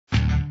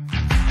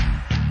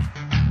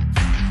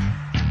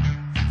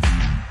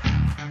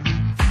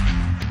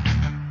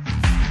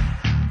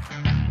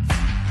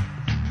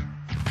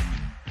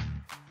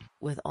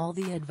With all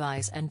the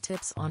advice and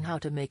tips on how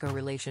to make a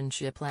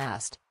relationship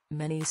last,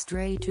 many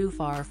stray too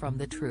far from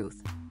the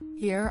truth.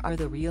 Here are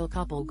the real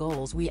couple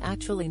goals we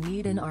actually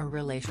need in our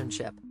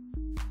relationship.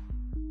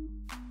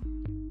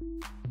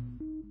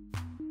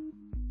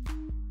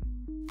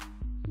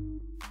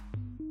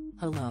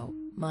 Hello,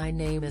 my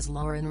name is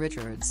Lauren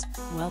Richards.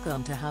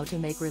 Welcome to How to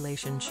Make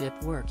Relationship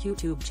Work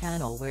YouTube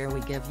channel, where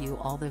we give you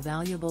all the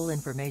valuable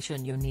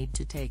information you need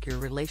to take your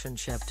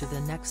relationship to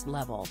the next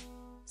level.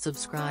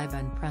 Subscribe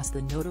and press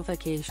the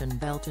notification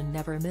bell to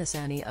never miss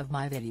any of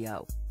my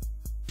video.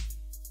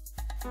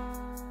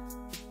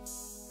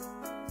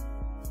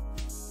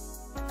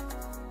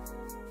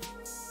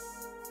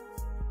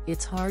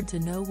 It's hard to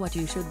know what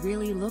you should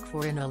really look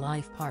for in a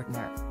life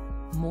partner.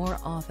 More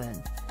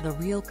often, the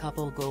real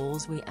couple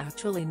goals we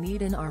actually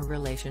need in our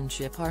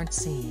relationship aren't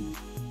seen.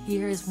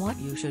 Here's what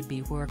you should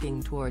be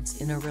working towards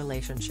in a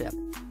relationship.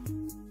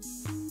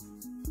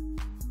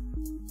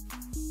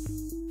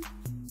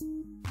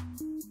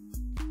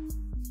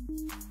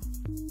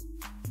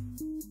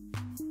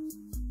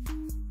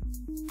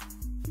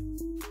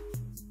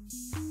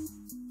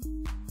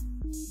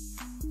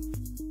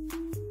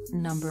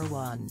 Number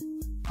 1.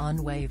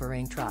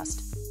 Unwavering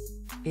trust.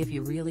 If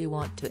you really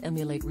want to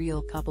emulate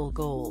real couple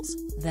goals,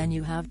 then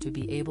you have to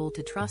be able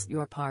to trust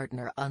your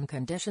partner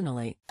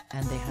unconditionally,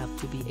 and they have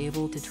to be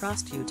able to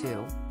trust you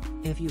too.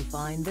 If you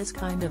find this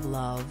kind of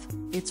love,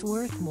 it's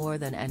worth more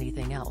than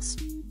anything else.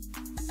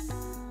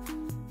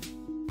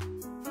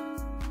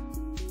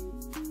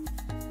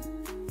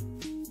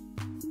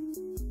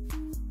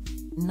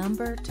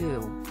 Number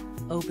 2.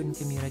 Open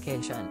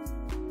communication.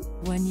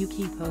 When you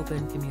keep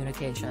open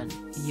communication,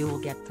 you'll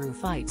get through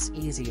fights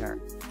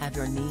easier, have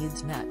your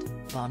needs met,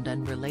 bond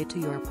and relate to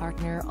your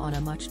partner on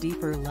a much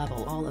deeper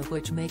level, all of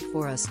which make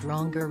for a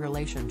stronger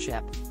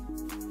relationship.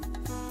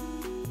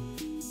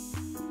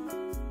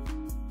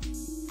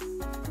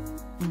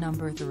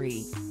 Number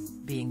 3.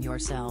 Being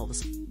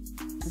yourselves.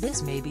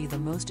 This may be the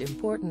most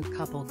important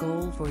couple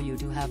goal for you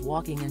to have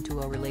walking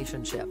into a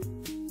relationship.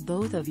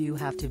 Both of you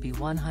have to be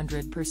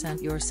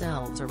 100%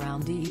 yourselves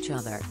around each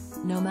other,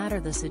 no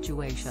matter the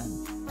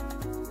situation.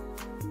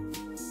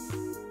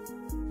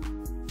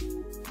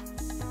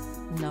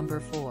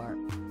 Number 4.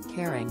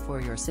 Caring for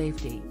your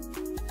safety.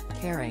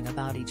 Caring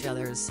about each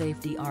other's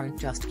safety aren't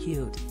just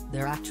cute,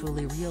 they're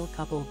actually real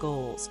couple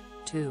goals,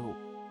 too.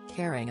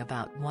 Caring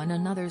about one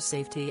another's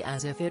safety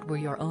as if it were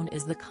your own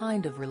is the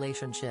kind of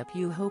relationship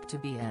you hope to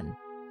be in.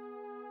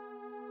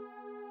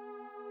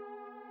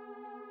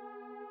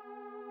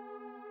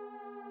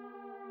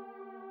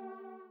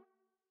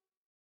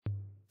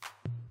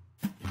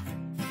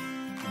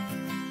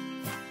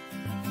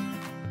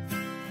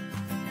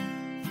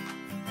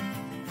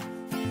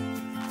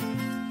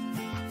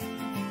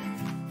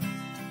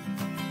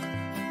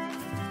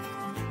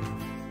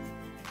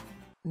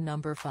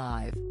 Number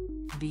 5.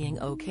 Being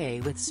okay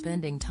with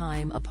spending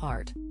time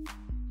apart.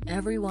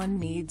 Everyone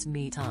needs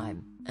me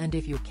time, and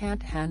if you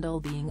can't handle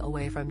being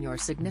away from your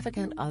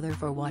significant other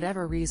for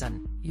whatever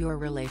reason, your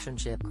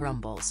relationship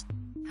crumbles.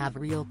 Have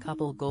real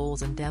couple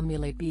goals and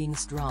emulate being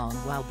strong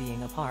while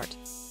being apart.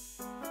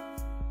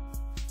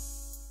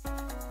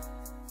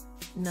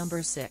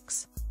 Number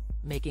 6.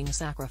 Making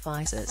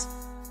sacrifices.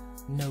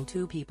 No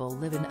two people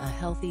live in a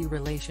healthy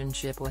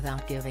relationship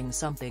without giving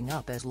something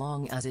up, as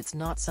long as it's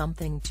not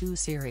something too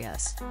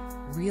serious.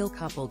 Real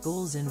couple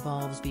goals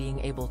involves being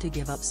able to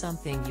give up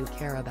something you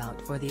care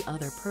about for the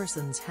other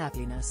person's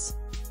happiness.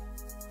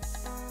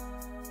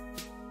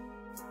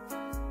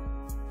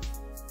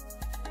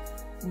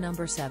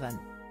 Number 7.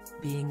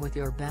 Being with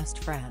your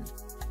best friend.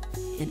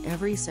 In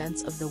every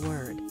sense of the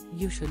word,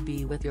 you should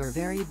be with your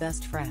very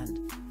best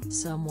friend.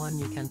 Someone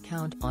you can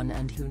count on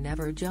and who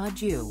never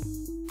judge you.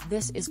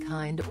 This is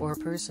kind or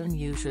person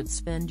you should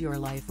spend your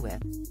life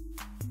with.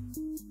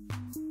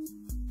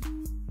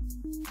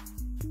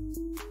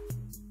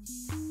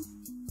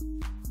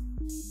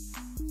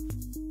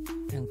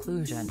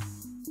 Conclusion.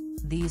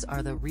 These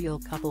are the real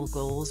couple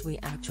goals we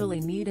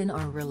actually need in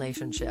our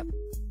relationship.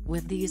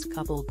 With these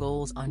couple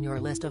goals on your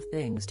list of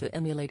things to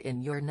emulate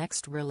in your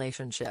next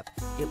relationship,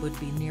 it would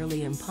be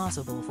nearly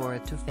impossible for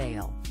it to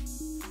fail.